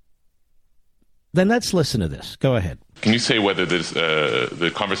 Then let's listen to this. Go ahead. Can you say whether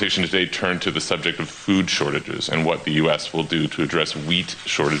the conversation today turned to the subject of food shortages and what the U.S. will do to address wheat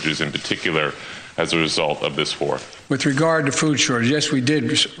shortages in particular as a result of this war? With regard to food shortages, yes, we did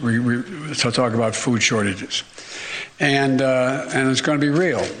talk about food shortages. And it's going to be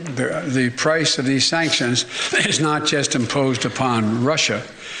real. The price of these sanctions is not just imposed upon Russia.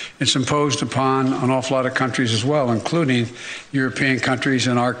 It's imposed upon an awful lot of countries as well, including European countries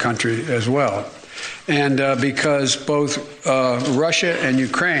and our country as well. And because both Russia and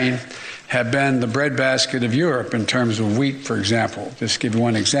Ukraine have been the breadbasket of Europe in terms of wheat, for example, just to give you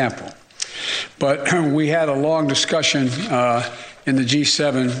one example. But we had a long discussion in the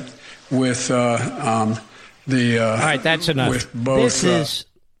G7 with all right, that's enough. Both,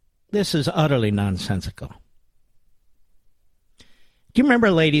 this is utterly nonsensical. Do you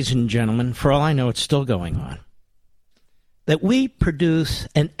remember, ladies and gentlemen, for all I know, it's still going on, that we produce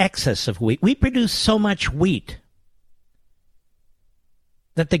an excess of wheat. We produce so much wheat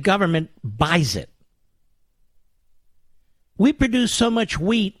that the government buys it We produce so much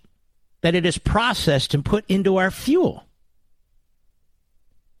wheat that it is processed and put into our fuel.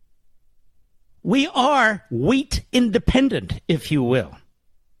 We are wheat independent, if you will.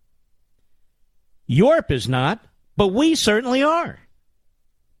 Europe is not, but we certainly are.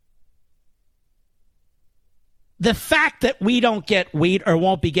 The fact that we don't get wheat or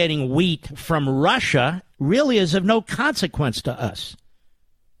won't be getting wheat from Russia really is of no consequence to us.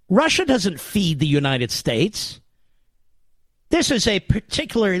 Russia doesn't feed the United States. This is a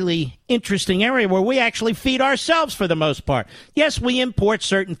particularly interesting area where we actually feed ourselves for the most part. Yes, we import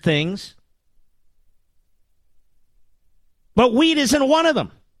certain things, but wheat isn't one of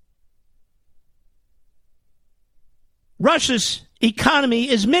them. Russia's economy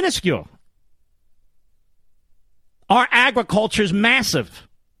is minuscule. Our agriculture is massive.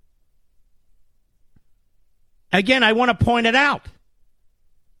 Again, I want to point it out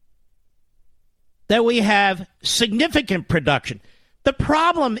that we have significant production. The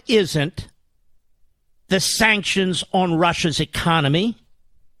problem isn't the sanctions on Russia's economy.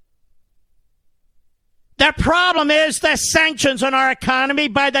 The problem is the sanctions on our economy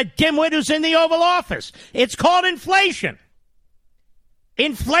by the dimwit who's in the Oval Office. It's called inflation.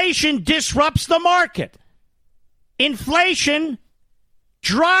 Inflation disrupts the market. Inflation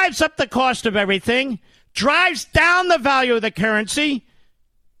drives up the cost of everything, drives down the value of the currency,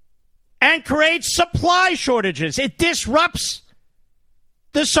 and creates supply shortages. It disrupts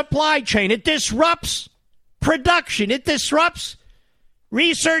the supply chain. It disrupts production. It disrupts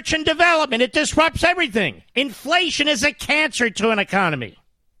research and development. It disrupts everything. Inflation is a cancer to an economy.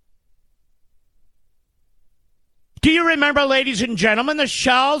 Do you remember, ladies and gentlemen, the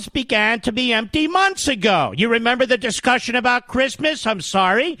shelves began to be empty months ago? You remember the discussion about Christmas? I'm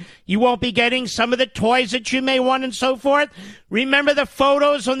sorry, you won't be getting some of the toys that you may want and so forth. Remember the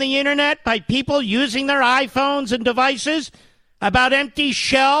photos on the internet by people using their iPhones and devices about empty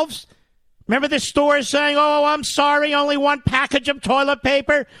shelves? Remember the stores saying, oh, I'm sorry, only one package of toilet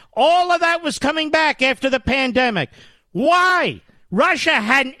paper? All of that was coming back after the pandemic. Why? Russia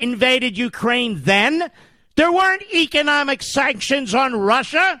hadn't invaded Ukraine then. There weren't economic sanctions on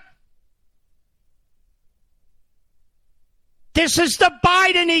Russia. This is the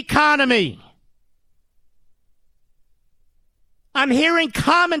Biden economy. I'm hearing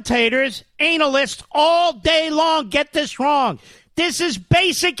commentators, analysts all day long get this wrong. This is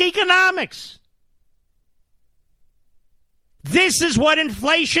basic economics. This is what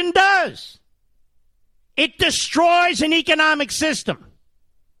inflation does. It destroys an economic system.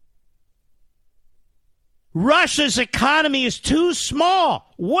 Russia's economy is too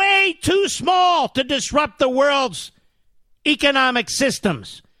small, way too small to disrupt the world's economic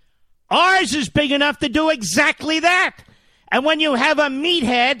systems. Ours is big enough to do exactly that. And when you have a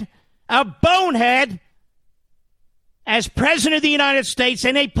meathead, a bonehead, as president of the United States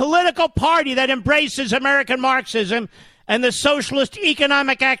and a political party that embraces American Marxism and the socialist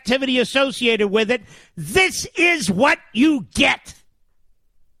economic activity associated with it, this is what you get.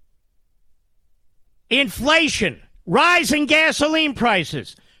 Inflation, rising gasoline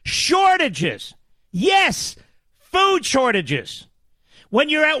prices, shortages. Yes, food shortages. When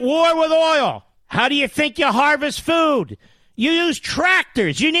you're at war with oil, how do you think you harvest food? You use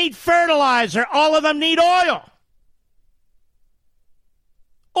tractors. You need fertilizer. All of them need oil.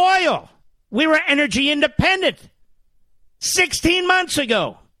 Oil. We were energy independent 16 months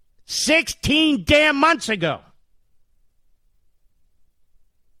ago. 16 damn months ago.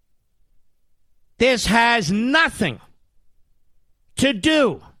 This has nothing to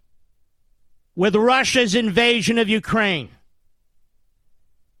do with Russia's invasion of Ukraine.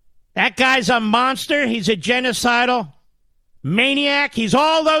 That guy's a monster. He's a genocidal maniac. He's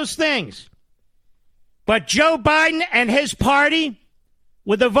all those things. But Joe Biden and his party,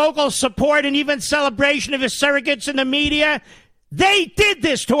 with the vocal support and even celebration of his surrogates in the media, they did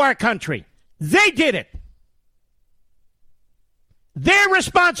this to our country. They did it. They're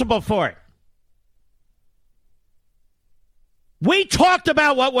responsible for it. We talked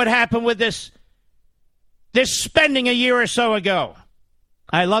about what would happen with this spending a year or so ago.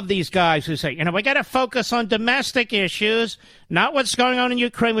 I love these guys who say, we got to focus on domestic issues, not what's going on in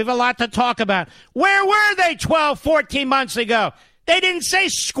Ukraine. We have a lot to talk about. Where were they 12, 14 months ago? They didn't say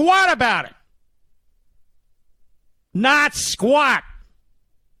squat about it. Not squat.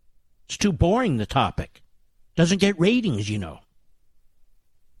 It's too boring, the topic. Doesn't get ratings, you know.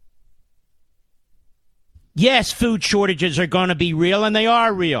 Yes, food shortages are going to be real, and they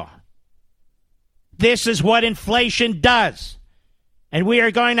are real. This is what inflation does. And we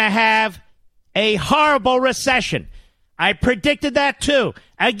are going to have a horrible recession. I predicted that too.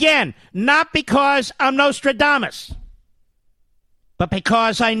 Again, not because I'm Nostradamus. but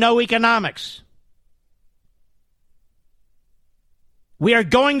because I know economics. We are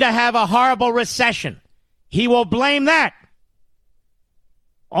going to have a horrible recession. He will blame that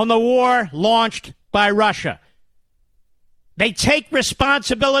on the war launched by Russia. They take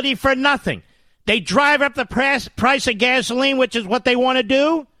responsibility for nothing. They drive up the price of gasoline, which is what they want to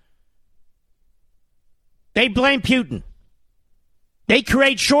do. They blame Putin. They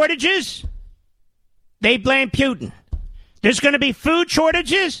create shortages. They blame Putin. There's going to be food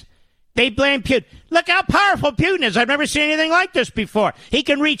shortages. They blame Putin. Look how powerful Putin is. I've never seen anything like this before. He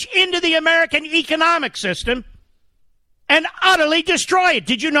can reach into the American economic system and utterly destroy it.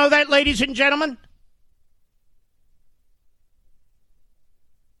 Did you know that, ladies and gentlemen?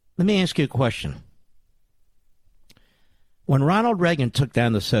 Let me ask you a question. When Ronald Reagan took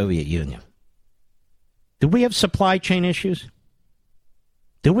down the Soviet Union, did we have supply chain issues?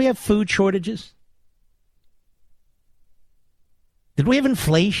 Did we have food shortages? Did we have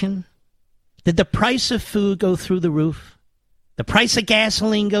inflation? Did the price of food go through the roof? The price of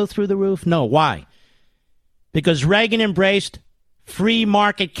gasoline go through the roof? No. Why? Because Reagan embraced free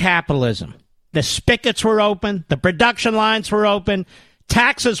market capitalism. The spigots were open. The production lines were open.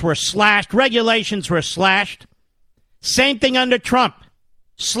 Taxes were slashed. Regulations were slashed. Same thing under Trump.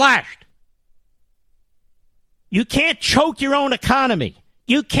 Slashed. You can't choke your own economy.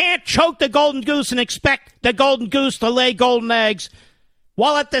 You can't choke the golden goose and expect the golden goose to lay golden eggs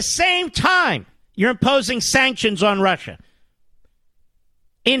while at the same time you're imposing sanctions on Russia.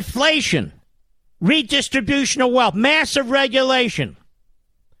 Inflation, redistribution of wealth, massive regulation.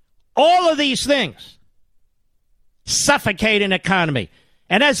 All of these things suffocate an economy.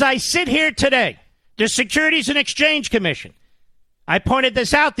 And as I sit here today, the Securities and Exchange Commission, I pointed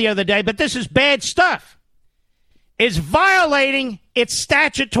this out the other day, but this is bad stuff, is violating its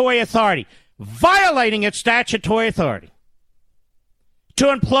statutory authority to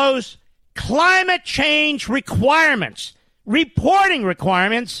impose climate change requirements, reporting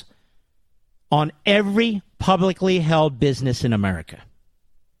requirements on every publicly held business in America.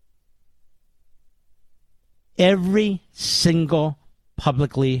 Every single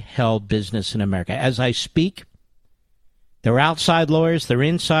publicly held business in America. As I speak, they're outside lawyers, they're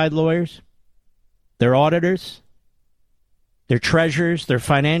inside lawyers, they're auditors, their treasurers, their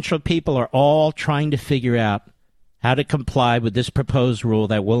financial people are all trying to figure out how to comply with this proposed rule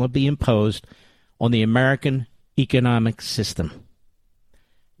that will be imposed on the American economic system.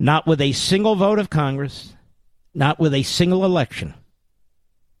 Not with a single vote of Congress, not with a single election.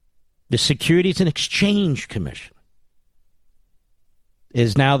 The Securities and Exchange Commission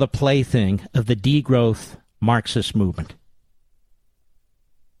is now the plaything of the degrowth Marxist movement.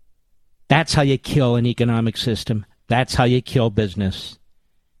 That's how you kill an economic system. That's how you kill business.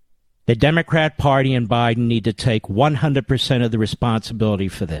 The Democrat Party and Biden need to take 100% of the responsibility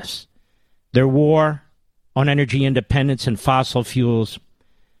for this. Their war on energy independence and fossil fuels,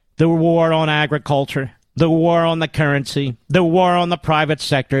 the war on agriculture, the war on the currency, the war on the private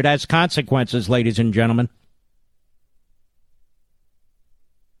sector, it has consequences, ladies and gentlemen.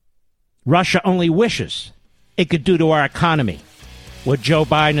 Russia only wishes it could do to our economy what Joe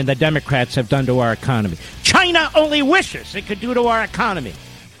Biden and the Democrats have done to our economy. China only wishes it could do to our economy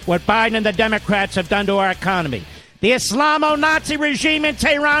what Biden and the Democrats have done to our economy. The Islamo-Nazi regime in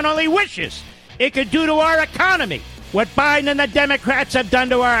Tehran only wishes it could do to our economy what Biden and the Democrats have done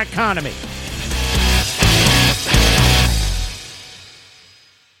to our economy.